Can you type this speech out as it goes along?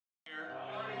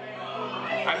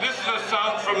And this is a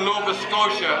song from Nova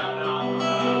Scotia.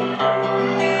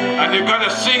 And you've got to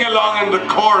sing along in the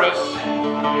chorus.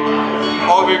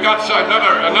 Oh, we've got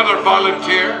another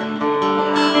volunteer.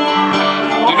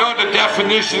 Do you know the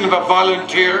definition of a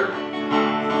volunteer?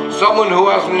 Someone who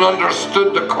hasn't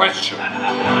understood the question.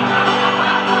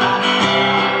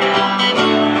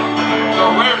 So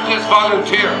where's this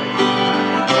volunteer?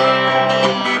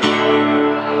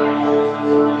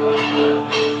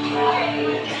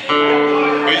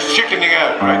 He's chickening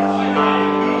out, right?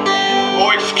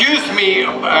 Oh, excuse me,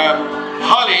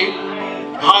 Holly.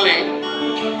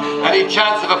 Any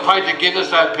chance of a pint of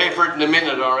Guinness? I'll pay for it in a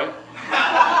minute, all right?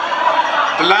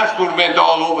 The last one went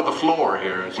all over the floor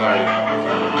here, sorry.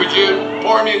 Could you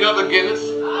pour me another Guinness?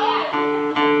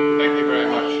 Thank you very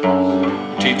much.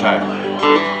 Tea time.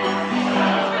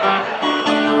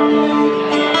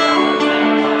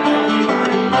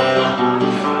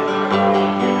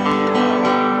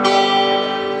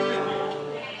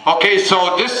 Okay,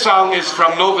 so this song is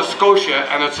from Nova Scotia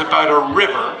and it's about a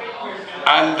river.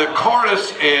 And the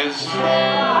chorus is,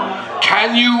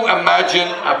 can you imagine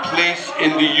a place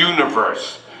in the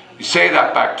universe? You say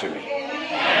that back to me.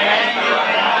 Can you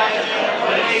imagine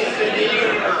a place in the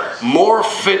universe? More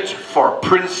fit for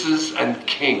princes and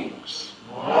kings.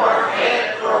 More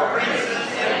fit for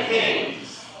princes and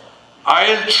kings.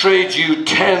 I'll trade you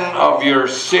 10 of your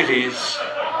cities.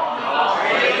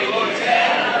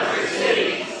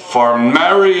 For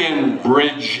Marion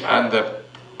Bridge and the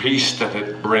peace that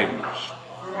it brings.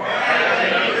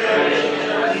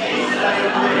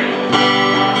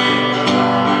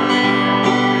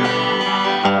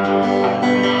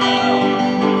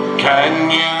 Can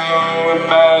you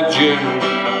imagine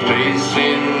a place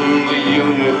in the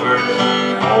universe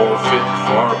more fit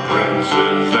for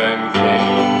princes and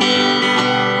kings?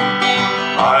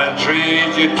 I'll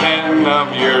trade you 10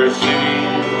 of your cities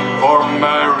for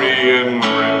Marion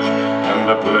Bridge and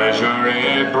the pleasure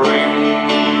it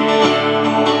brings.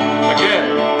 Again,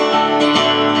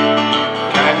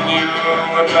 can you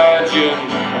imagine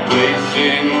a place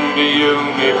in the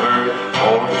universe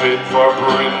more fit for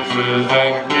princes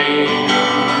and kings?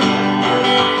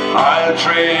 I'll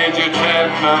trade you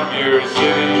 10 of your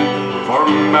cities for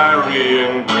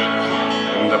Marion Bridge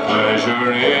and the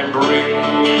pleasure it brings.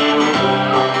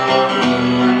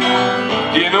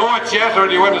 Do you know it yet, or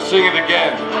do you want to sing it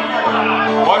again?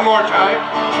 One more time.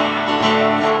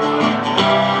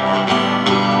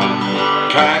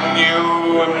 Can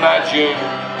you imagine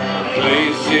a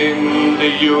place in the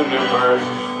universe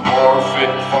more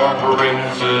fit for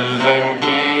princes and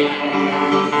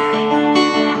kings?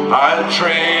 I'll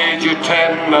trade you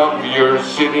 10 of your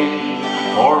cities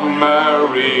for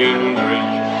Marion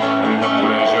Bridge and the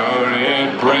pleasure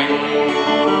it brings.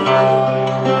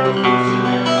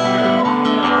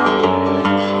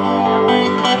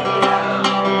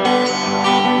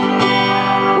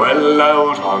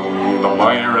 Out on the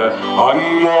Myra on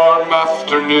warm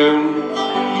afternoons,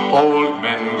 old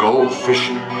men go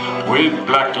fishing with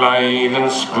black line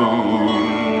and spoon.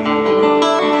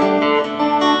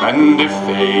 And if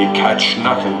they catch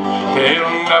nothing,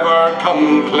 they'll never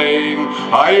complain.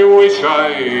 I wish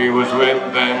I was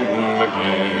with them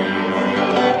again.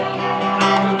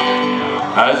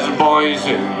 As boys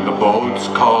in the boats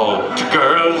call to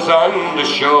girls on the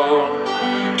shore,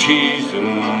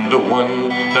 teasing the one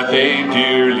that they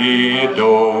dearly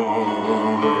adore.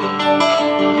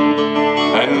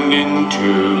 And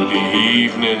into the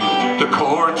evening the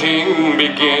courting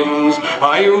begins.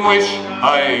 I wish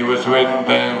I was with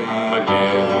them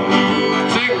again.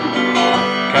 Sing!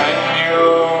 Can you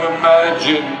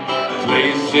imagine a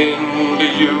place in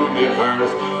the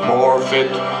universe more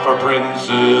fit for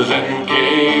princes and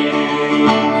kings?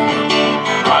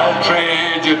 I'll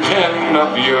trade you 10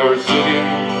 of your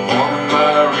cities for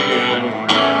Marion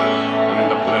and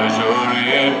the pleasure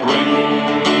it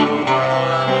brings.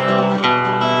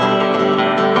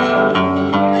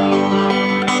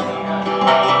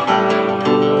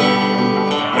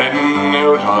 Then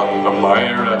out on the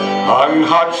Myra, on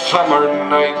hot summer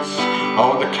nights,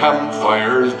 how the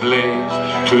campfires blaze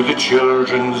to the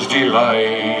children's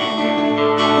delight.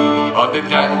 How they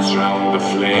dance round the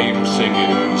flame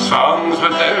singing songs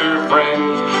with their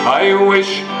friends. I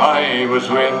wish I was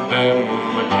with them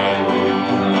again.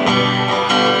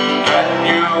 Can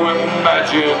you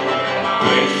imagine a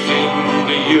place in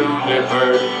the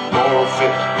universe more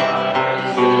fit?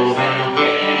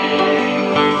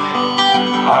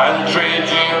 I'll trade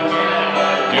you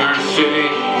your city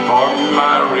for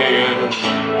Marion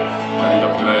and the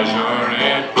pleasure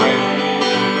it brings.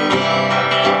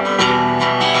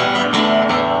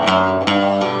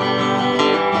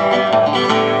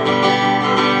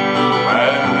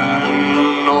 Well,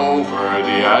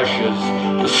 ashes,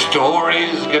 the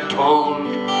stories get told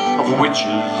of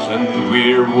witches and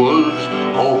werewolves,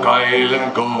 Oak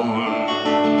Island gold.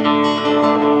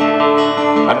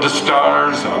 And the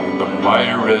stars on the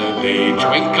Myra, they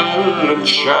twinkle and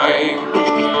shine.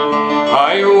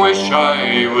 I wish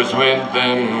I was with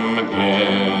them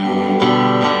again.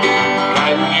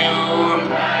 Can you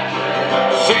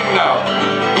sing now?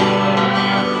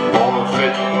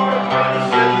 Forfeit.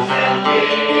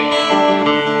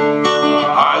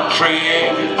 I'll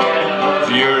trade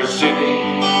your city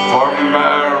for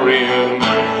Marion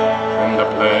and the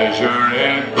pleasure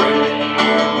it brings.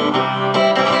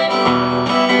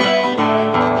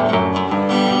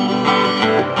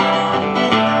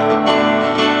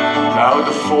 Now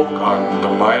the folk on the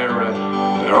Myra,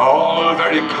 they're all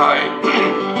very kind.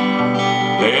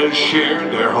 They'll share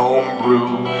their home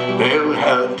brew, they'll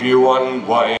help you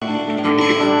unwind.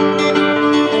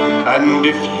 And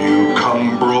if you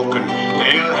come broken,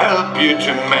 they'll help you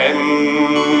to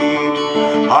mend.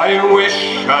 I wish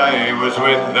I was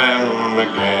with them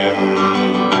again.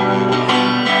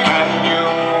 Can you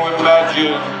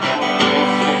imagine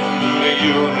the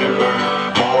universe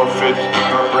more fit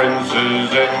for princes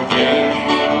and kings?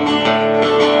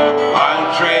 I'll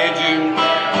trade you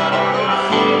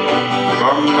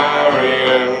for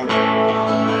Marion.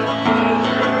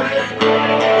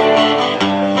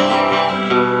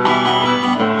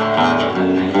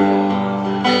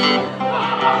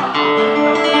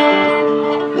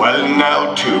 Well,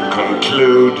 now to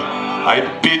conclude,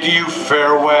 I bid you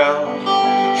farewell.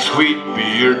 Sweet be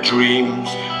your dreams,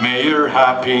 may your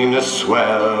happiness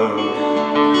swell.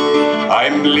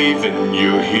 I'm leaving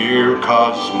you here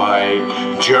 'cause my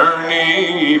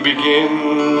journey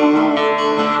begins.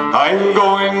 I'm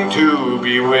going to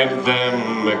be with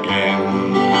them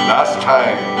again. Last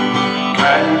time,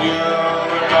 can you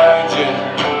imagine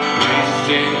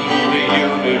tasting the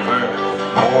universe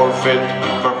more fit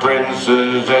for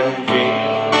princes and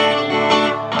kings?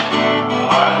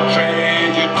 I'll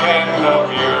trade you 10 of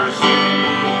your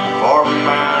cities for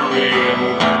Marion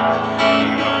and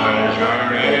the pleasure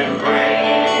it brings.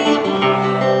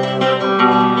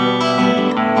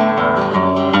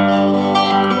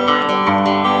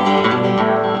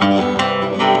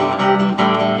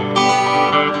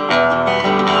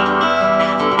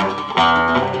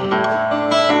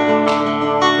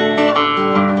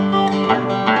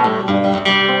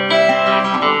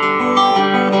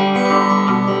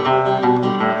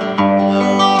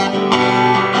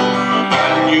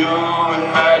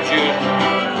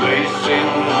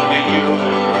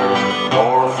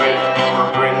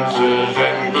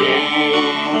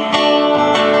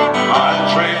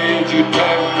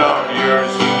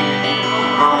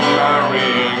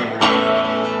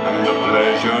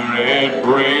 It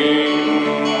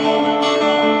brings,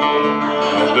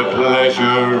 and the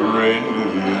pleasure it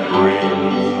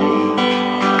brings.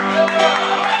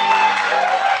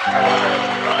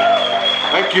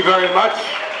 Thank you very much.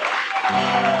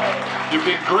 You've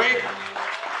been great.